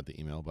why I got the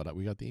email, but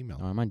we got the email.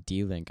 Oh, I'm on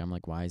D-Link. I'm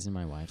like, why isn't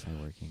my Wi-Fi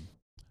working?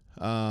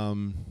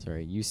 Um.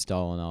 Sorry, you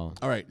stall and I'll.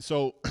 All right,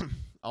 so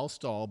I'll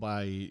stall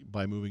by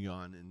moving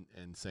on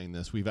and saying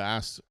this. We've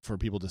asked for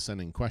people to send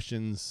in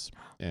questions,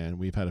 and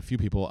we've had a few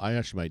people. I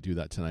actually might do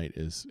that tonight,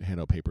 is hand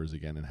out papers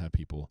again and have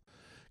people,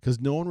 because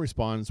no one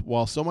responds.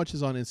 While so much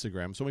is on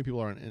Instagram, so many people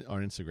are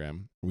on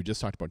Instagram. We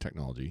just talked about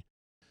technology.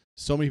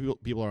 So many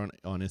people are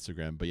on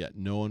Instagram, but yet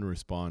no one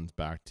responds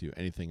back to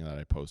anything that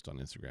I post on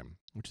Instagram,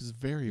 which is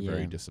very,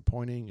 very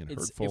disappointing and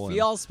hurtful. If we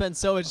all spend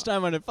so much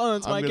time on our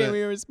phones, why can't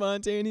we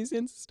respond to any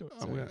Insta stories?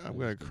 I'm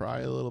gonna cry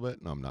a little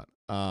bit. No, I'm not.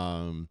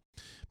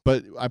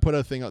 But I put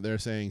a thing out there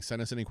saying,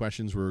 send us any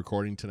questions. We're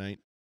recording tonight.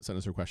 Send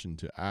us a question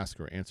to ask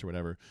or answer,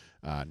 whatever.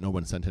 No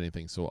one sent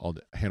anything, so I'll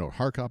hand out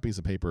hard copies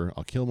of paper.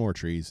 I'll kill more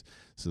trees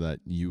so that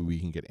we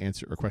can get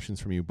answer or questions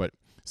from you. But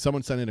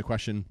someone sent in a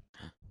question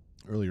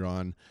earlier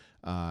on,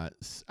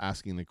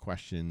 asking the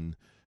question,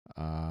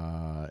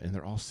 and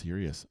they're all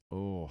serious.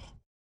 Oh,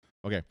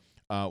 okay.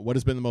 What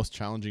has been the most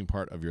challenging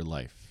part of your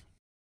life?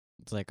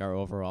 It's like our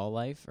overall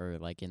life, or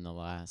like in the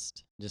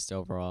last, just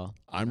overall.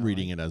 I'm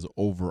reading it as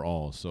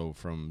overall, so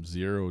from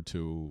 0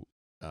 to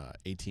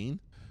 18.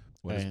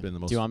 What has been the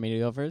most? Do you want me to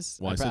go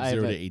first? Well, I said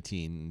 0 to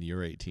 18.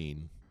 You're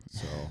 18,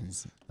 so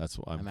that's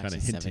what I'm kind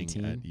of hinting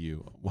 17. at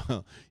you.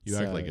 Well, you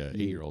act like an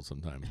 8-year-old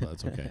sometimes, but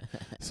that's okay.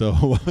 So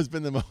So, what has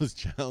been the most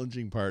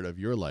challenging part of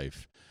your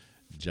life,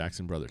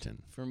 Jackson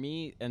Brotherton? for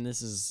me, and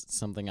this is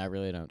something I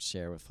really don't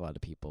share with a lot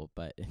of people,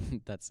 but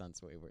that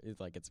sounds way worse. It's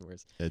like it's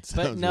worse. It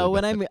But sounds no,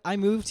 really when bad. I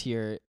moved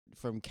here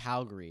from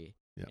Calgary,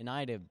 Yeah. and I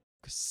had a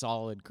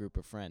solid group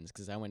of friends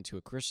because I went to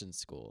a Christian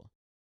school,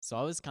 so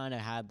I was kind of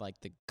had like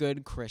the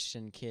good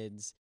Christian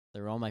kids. They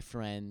were all my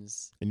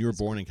friends. And you were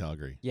born in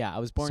Calgary. Yeah, I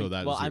was born. So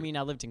that well, is I your- mean,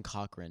 I lived in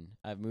Cochrane.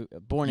 I moved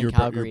born You in were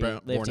bo- you Calgary, were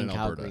born lived in in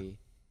Alberta. Calgary.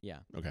 Yeah.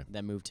 Okay.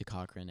 Then moved to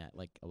Cochrane at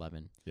like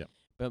 11. Yep.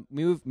 But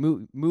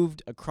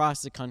moved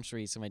across the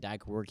country so my dad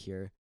could work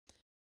here,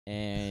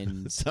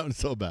 and It sounds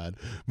so bad.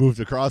 Moved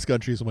across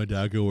country so my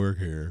dad could work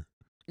here.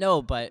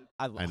 no, but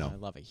I know. I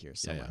love it here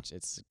so Yeah, yeah. much.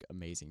 It's an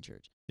amazing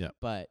church. Yeah.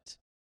 But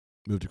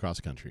Moved across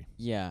country.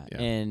 yeah,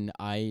 Yeah. and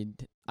I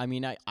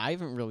mean I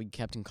haven't really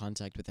kept in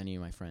contact with any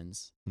of my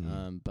friends.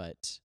 Mhm.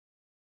 But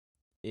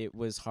it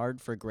was hard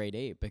for grade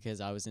 8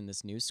 because I was in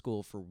this new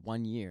school for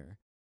 1 year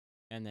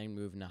and then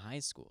moved into high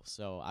school.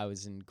 So I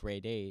was in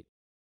grade 8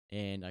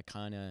 and I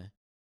kind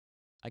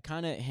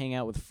of hang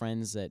out with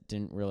friends that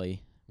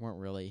weren't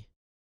really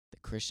the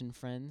Christian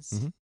friends.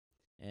 Mhm.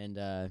 And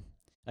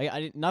I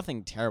did,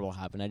 nothing terrible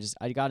happened.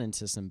 I got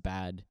into some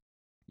bad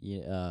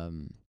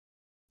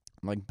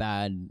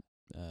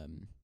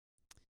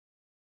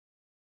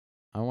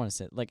I don't want to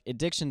say like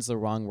addiction's the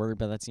wrong word,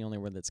 but that's the only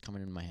word that's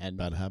coming in my head.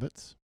 Bad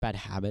habits. Bad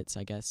habits,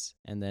 I guess.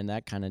 And then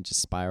that kind of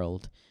just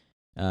spiraled.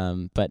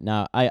 But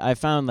now I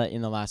found that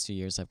in the last few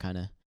years I've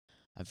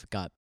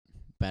got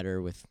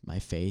better with my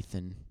faith,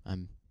 and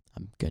I'm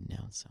good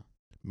now. So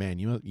Man,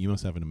 you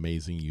must have an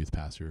amazing youth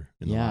pastor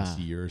in the last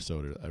Yeah. year or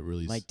so. To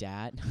really my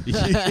dad,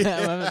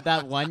 Yeah.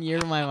 that 1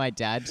 year my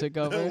dad took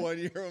over. 1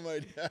 year with my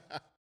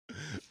dad.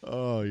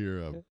 Oh,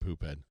 you're a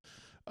poop head.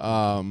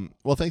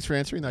 Well, thanks for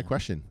answering that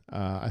question.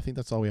 I think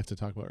that's all we have to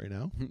talk about right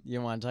now. You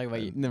want to talk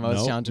about the most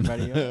No. challenging part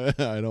of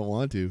you? I don't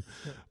want to,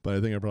 but I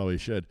think I probably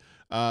should.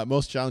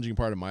 Most challenging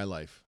part of my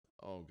life.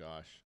 Oh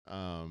gosh.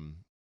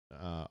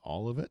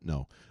 All of it?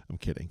 No, I'm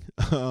kidding.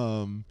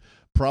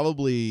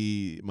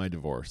 Probably my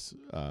divorce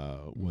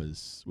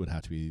would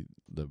have to be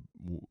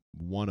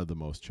one of the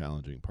most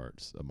challenging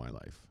parts of my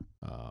life.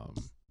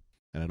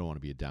 And I don't want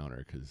to be a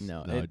downer because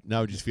No,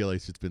 now I just feel like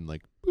it's been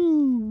like,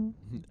 boo.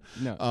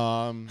 No.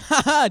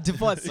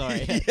 Divorce, sorry.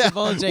 Yeah.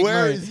 Divulge Jake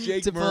Where Murray. is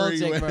Jake Divulge Murray?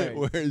 Jake Murray.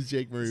 Where is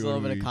Jake Murray? There's a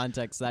little bit of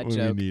context to that when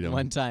we joke. need him.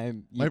 One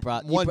time My- you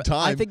brought one I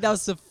time- think that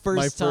was the first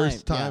my time.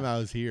 first time yeah. I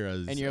was here.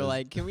 And you're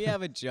like, can we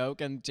have a joke?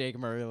 And Jake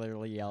Murray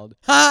literally yelled,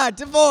 "Ha!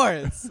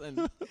 Divorce!"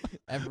 And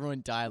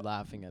everyone died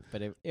laughing at.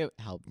 But it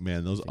helped.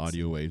 man, those fix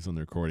audio waves on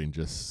the recording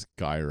just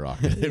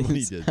skyrocketed when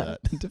he did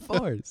that.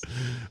 Divorce.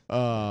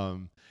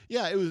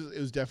 Yeah, it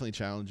was definitely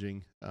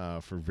challenging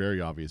for very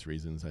obvious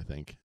reasons, I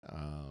think.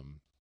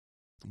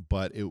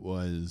 but it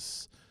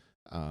was,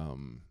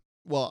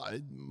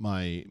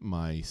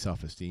 my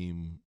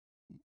self-esteem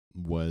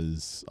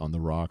was on the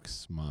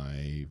rocks.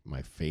 My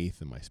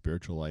faith and my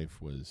spiritual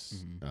life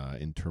was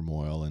in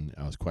turmoil, and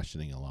I was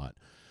questioning a lot.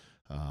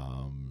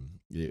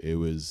 It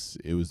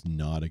was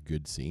not a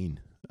good scene.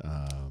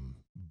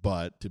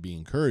 But to be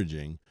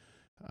encouraging,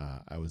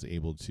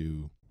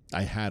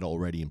 I had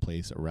already in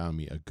place around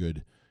me a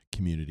good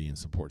community and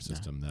support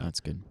system that's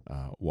good.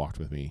 Walked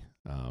with me.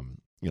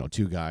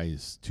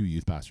 Two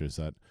youth pastors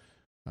that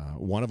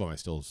one of them I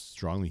still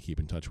strongly keep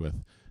in touch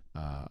with.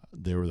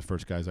 They were the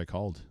first guys I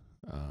called,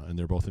 and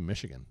they're both in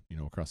Michigan,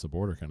 across the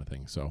border kind of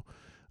thing. So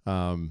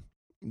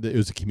it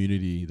was a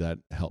community that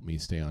helped me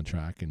stay on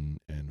track and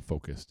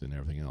focused and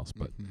everything else.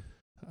 But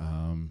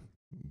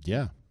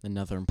yeah.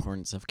 Another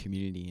importance of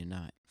community and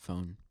not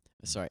phone.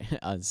 Sorry,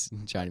 I was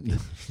trying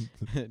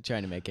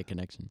to make a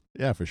connection.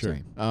 Yeah, for sure.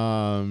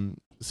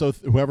 So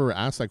whoever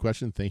asked that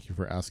question, thank you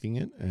for asking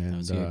it. And that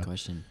was a good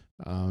question.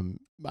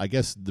 I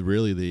guess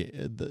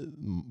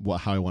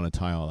how I want to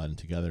tie all that in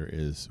together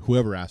is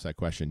whoever asked that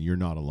question, you're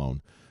not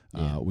alone.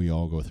 Yeah. We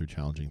all go through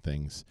challenging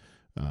things,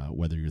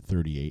 whether you're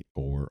 38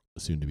 or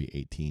soon to be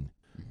 18.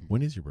 Mm-hmm.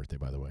 When is your birthday,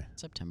 by the way?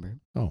 September.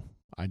 Oh,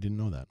 I didn't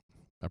know that.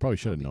 I probably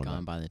should have known gone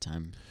that. by the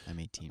time I'm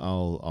 18.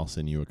 I'll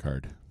send you a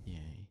card.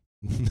 Yay.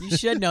 You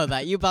should know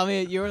that. You bought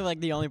me. You were like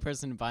the only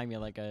person to buy me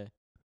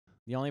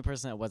the only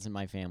person that wasn't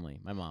my family.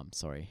 My mom.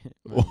 Sorry.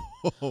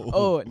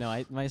 Oh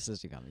no, my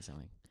sister got me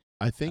something.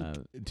 I think,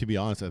 to be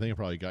honest, I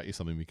probably got you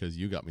something because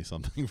you got me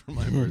something for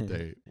my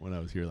birthday when I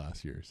was here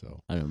last year.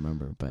 So I don't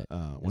remember, but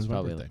when's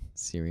my birthday? Like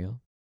cereal.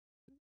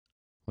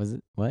 Was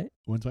it what?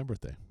 When's my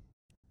birthday?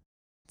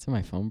 It's on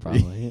my phone,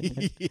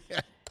 probably.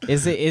 Yeah.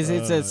 Is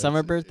it a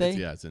summer birthday?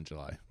 It's in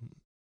July.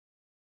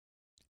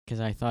 Because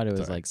I thought it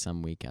was like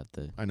some week at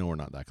the. I know we're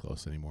not that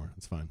close anymore.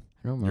 It's fine.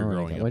 I don't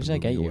remember. What did I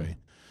get you? Away.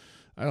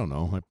 I don't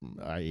know.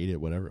 I ate it,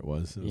 whatever it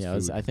was.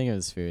 I think it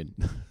was food.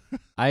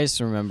 I just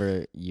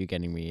remember you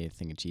getting me a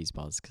thing of cheese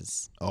balls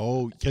because.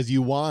 Oh, because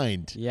you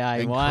whined. Yeah,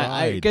 I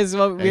whined. Because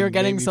we were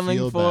getting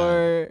something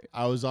for. Bad.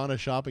 I was on a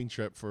shopping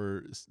trip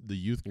for the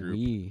youth group.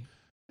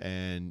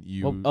 And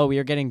you. We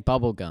were getting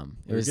bubble gum.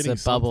 It was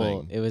the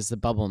bubble. It was the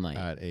bubble night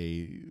at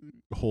a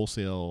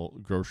wholesale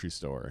grocery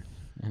store.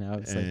 And I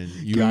was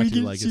you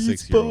acted like a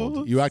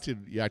 6-year-old. You acted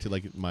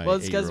like my 8-year-old. Well,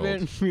 it's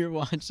because we were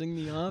watching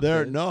The Office.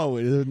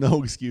 There's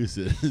no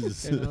excuses.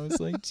 And I was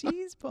like,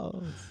 cheese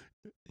balls.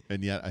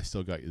 And yet, I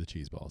still got you the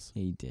cheese balls.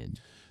 He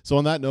did. So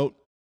on that note,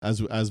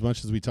 as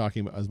much as we're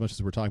talking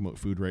about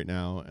food right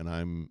now,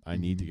 and I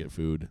need to get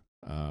food.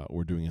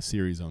 We're doing a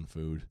series on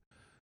food,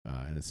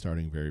 and it's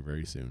starting very,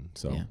 very soon.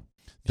 So,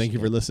 thank you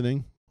for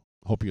listening.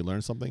 Hope you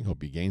learned something.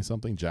 Hope you gained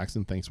something.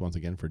 Jackson, thanks once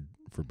again for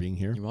being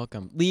here. You're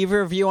welcome. Leave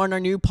a review on our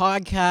new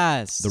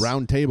podcast, The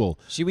Round Table.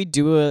 Should we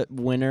do a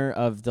winner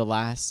of the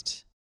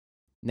last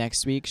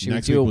next week? Should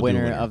we do a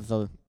winner of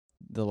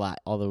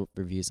all the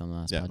reviews on the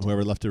last podcast?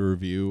 Whoever left a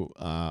review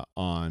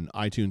on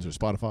iTunes or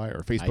Spotify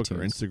or Facebook or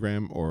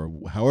Instagram or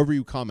however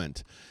you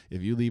comment,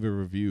 if you leave a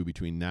review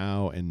between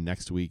now and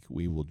next week,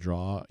 we will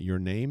draw your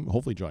name,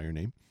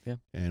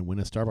 and win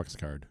a Starbucks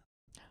card.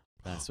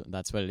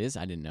 That's what it is.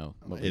 I didn't know.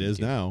 It is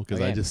now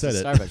because I just said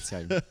it. Starbucks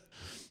card.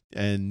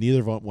 And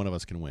neither one of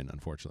us can win,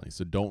 unfortunately.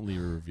 So don't leave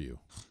a review.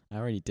 I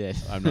already did.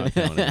 I'm not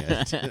counting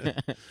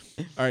it.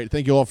 All right.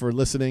 Thank you all for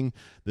listening.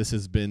 This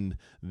has been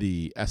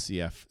the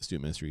SCF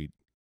Student Ministry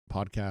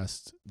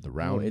podcast, The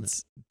Round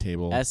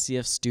Table.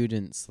 SCF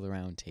Students, The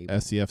Round Table.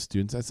 SCF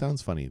Students. That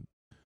sounds funny.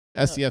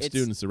 SCF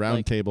Students, The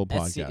Round Table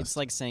podcast. It's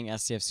like saying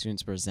SCF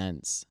Students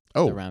presents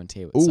The Round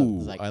Table. Ooh, so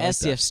it's like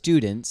SCF that.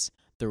 Students,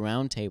 The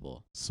Round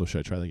Table. So should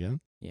I try that again?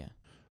 Yeah.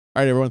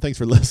 All right, everyone. Thanks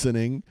for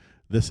listening.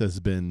 This has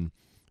been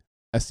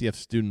SCF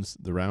Students,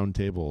 The Round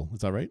Table.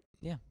 Is that right?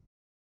 Yeah.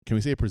 Can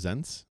we say it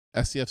presents?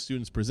 SCF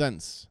Students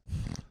presents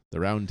The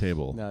Round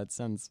Table. No, it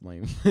sounds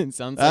lame. It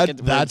sounds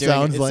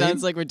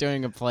like we're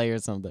doing a play or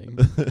something.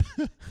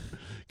 Can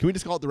we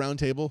just call it The Round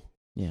Table?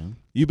 Yeah.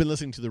 You've been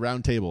listening to The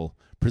Round Table,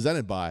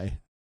 presented by.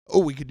 Oh,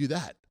 we could do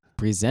that.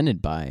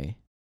 Presented by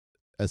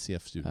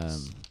SCF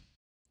Students.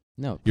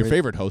 No. Your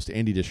favorite host,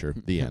 Andy Disher.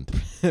 The end.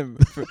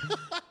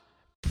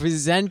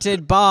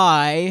 Presented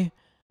by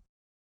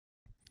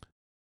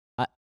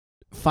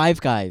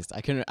Five Guys.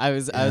 I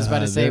was about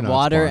to say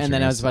water, and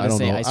then I was about to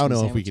say ice cream. I don't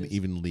know sandwiches. if we can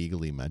even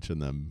legally mention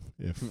them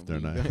if they're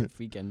not. If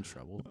we get in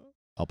trouble,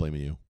 I'll blame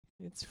you.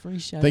 It's free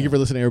shout. Thank you for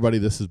listening, everybody.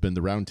 This has been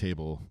The Round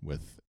Table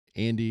with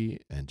Andy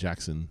and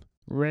Jackson.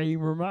 Ray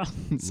Ramon.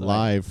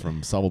 Live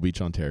from Sauble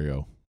Beach,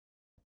 Ontario.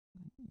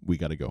 We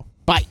got to go.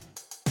 Bye.